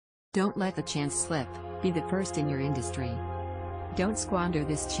Don't let the chance slip, be the first in your industry. Don't squander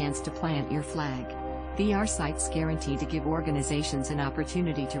this chance to plant your flag. VR sites guarantee to give organizations an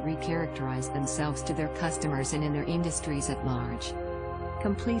opportunity to recharacterize themselves to their customers and in their industries at large.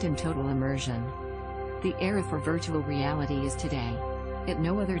 Complete and total immersion. The era for virtual reality is today. At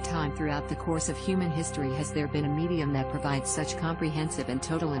no other time throughout the course of human history has there been a medium that provides such comprehensive and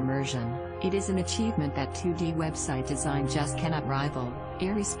total immersion. It is an achievement that 2D website design just cannot rival,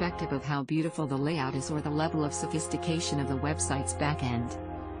 irrespective of how beautiful the layout is or the level of sophistication of the website's backend.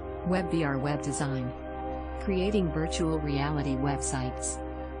 WebVR Web Design. Creating virtual reality websites.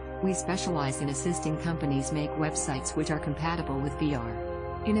 We specialize in assisting companies make websites which are compatible with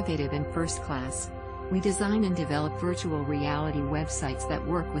VR. Innovative and first class. We design and develop virtual reality websites that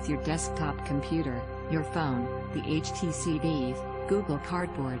work with your desktop computer, your phone, the HTC Vive, Google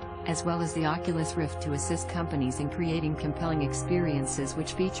Cardboard, as well as the Oculus Rift to assist companies in creating compelling experiences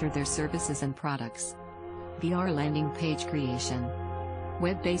which feature their services and products. VR landing page creation.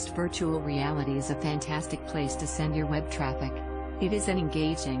 Web-based virtual reality is a fantastic place to send your web traffic. It is an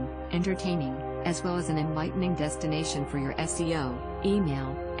engaging, entertaining, as well as an enlightening destination for your SEO,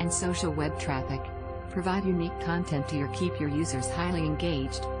 email, and social web traffic. Provide unique content to keep your users highly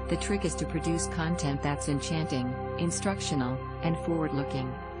engaged. The trick is to produce content that's enchanting, instructional, and forward-looking.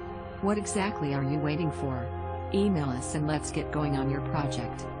 What exactly are you waiting for? Email us and let's get going on your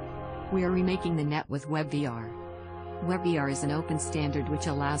project. We are remaking the net with WebVR. WebVR is an open standard which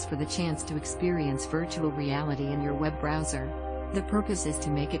allows for the chance to experience virtual reality in your web browser. The purpose is to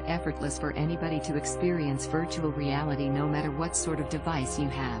make it effortless for anybody to experience virtual reality no matter what sort of device you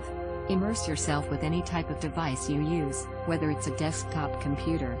have. Immerse yourself with any type of device you use, whether it's a desktop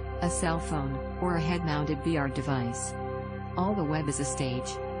computer, a cell phone, or a head-mounted VR device. All the web is a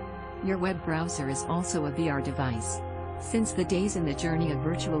stage. Your web browser is also a VR device. Since the days in the journey of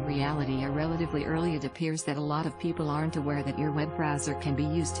virtual reality are relatively early, it appears that a lot of people aren't aware that your web browser can be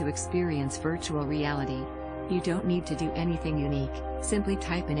used to experience virtual reality. You don't need to do anything unique, simply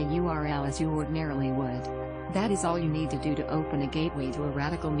type in a URL as you ordinarily would. That is all you need to do to open a gateway to a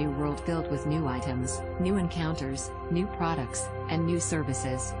radical new world filled with new items, new encounters, new products, and new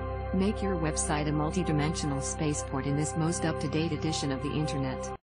services. Make your website a multi-dimensional spaceport in this most up-to-date edition of the Internet.